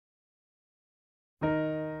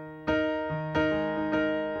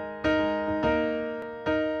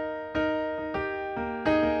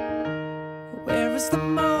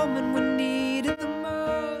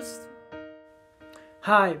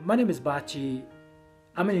Hi, my name is Bachi.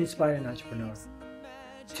 I'm an inspiring entrepreneur.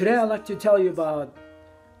 Today I'd like to tell you about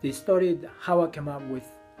the story how I came up with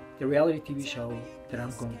the reality TV show that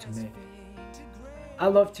I'm going to make. I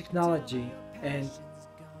love technology and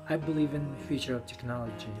I believe in the future of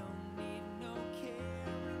technology.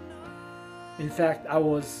 In fact, I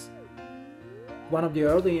was one of the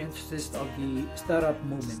early enthusiasts of the startup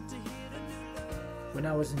movement. When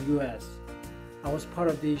I was in the US, I was part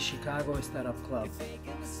of the Chicago Startup Club.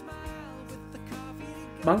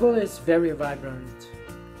 Mongolia is a very vibrant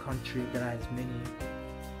country that has many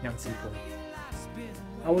young people.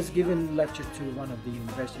 I was given a lecture to one of the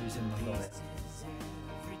universities in Mongolia.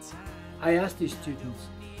 I asked the students,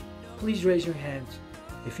 please raise your hands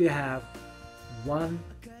if you have one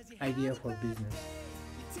idea for business.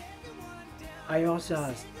 I also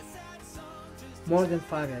asked more than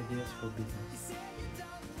 5 ideas for business.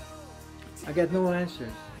 I got no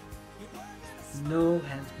answers. No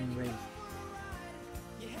hands being raised.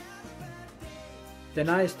 Then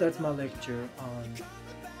I start my lecture on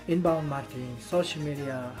inbound marketing, social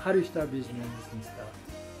media, how to start business and stuff.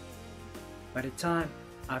 By the time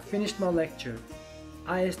I finished my lecture,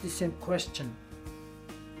 I asked the same question.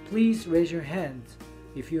 Please raise your hand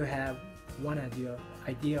if you have one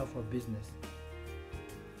idea for business.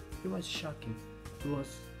 It was shocking. It was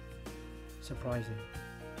surprising.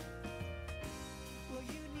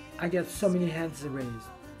 I got so many hands raised.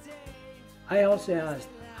 I also asked,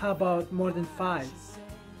 how about more than 5,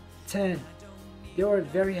 10? They were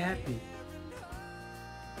very happy.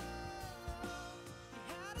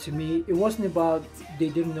 To me, it wasn't about they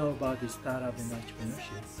didn't know about the startup and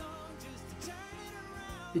entrepreneurship.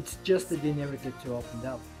 It's just that they never get to open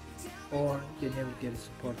up, or they never get the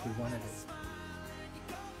support they wanted.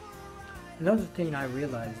 Another thing I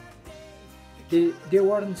realized, they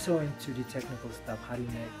weren't so into the technical stuff, how do you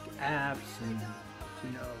make apps and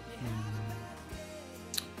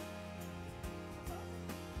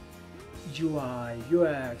UI,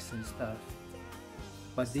 UX and stuff.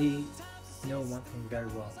 But they know one thing very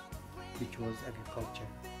well, which was agriculture.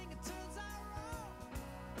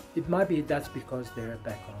 It might be that's because their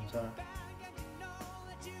backgrounds are.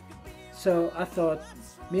 So I thought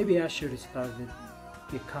maybe I should have started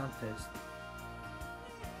a contest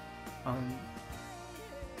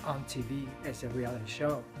on TV as a reality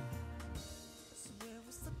show.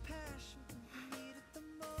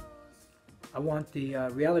 I want the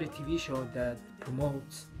reality TV show that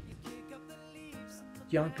promotes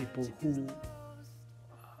young people who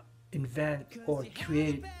invent or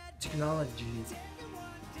create technology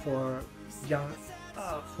for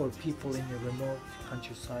for people in the remote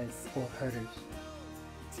countryside or herders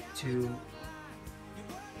to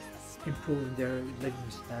improve their living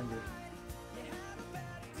standard.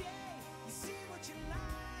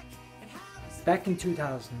 Back in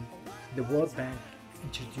 2000, the World Bank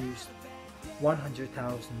introduced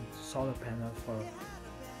 100,000 solar panel for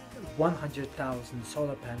 100,000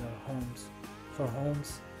 solar panel homes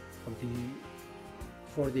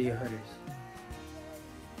for the herders.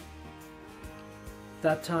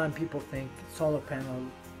 That time, people think solar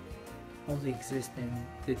panel only exist in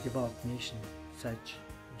the developed nations such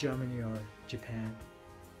Germany or Japan.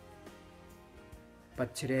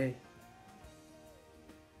 But today,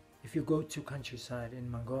 if you go to countryside in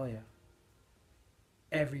Mongolia,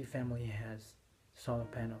 every family has solar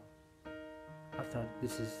panel. I thought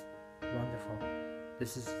this is wonderful.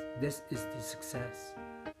 This is the success.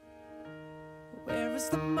 Where is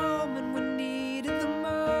the moment we needed the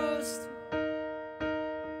most?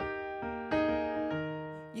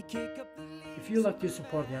 You kick up the leaves. If you like to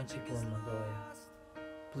support young people in Mongolia,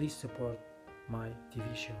 please support my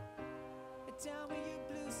TV show.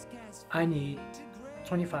 I need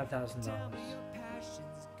 $25,000.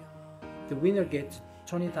 The winner gets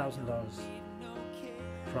 $20,000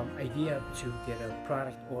 from idea to get a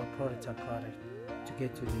product or prototype product to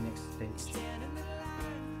get to the next stage.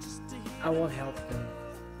 I will help them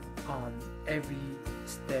on every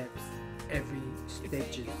steps, every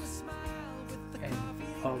stages, and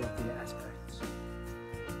all of the aspects.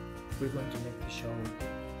 We're going to make the show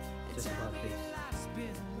just about this.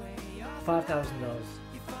 $5,000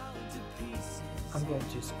 I'm going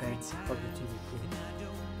to spend for the TV crew.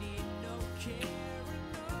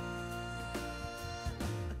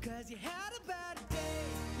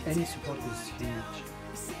 Any support is huge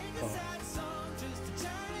for us.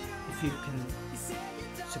 If you can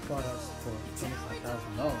support us for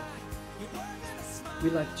 $25,000, we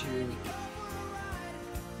like to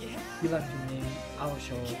name our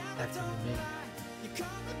show after your name.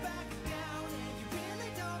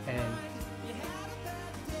 And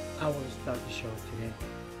I will start the show today.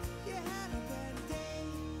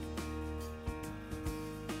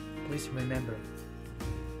 Please remember,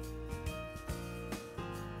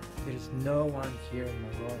 there is no one here in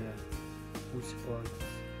Mongolia who supports,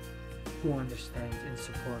 who understands and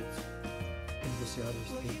supports in this early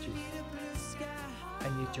stages. I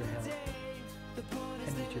need your help. I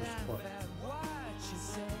need your support.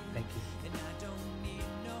 Thank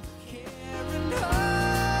you.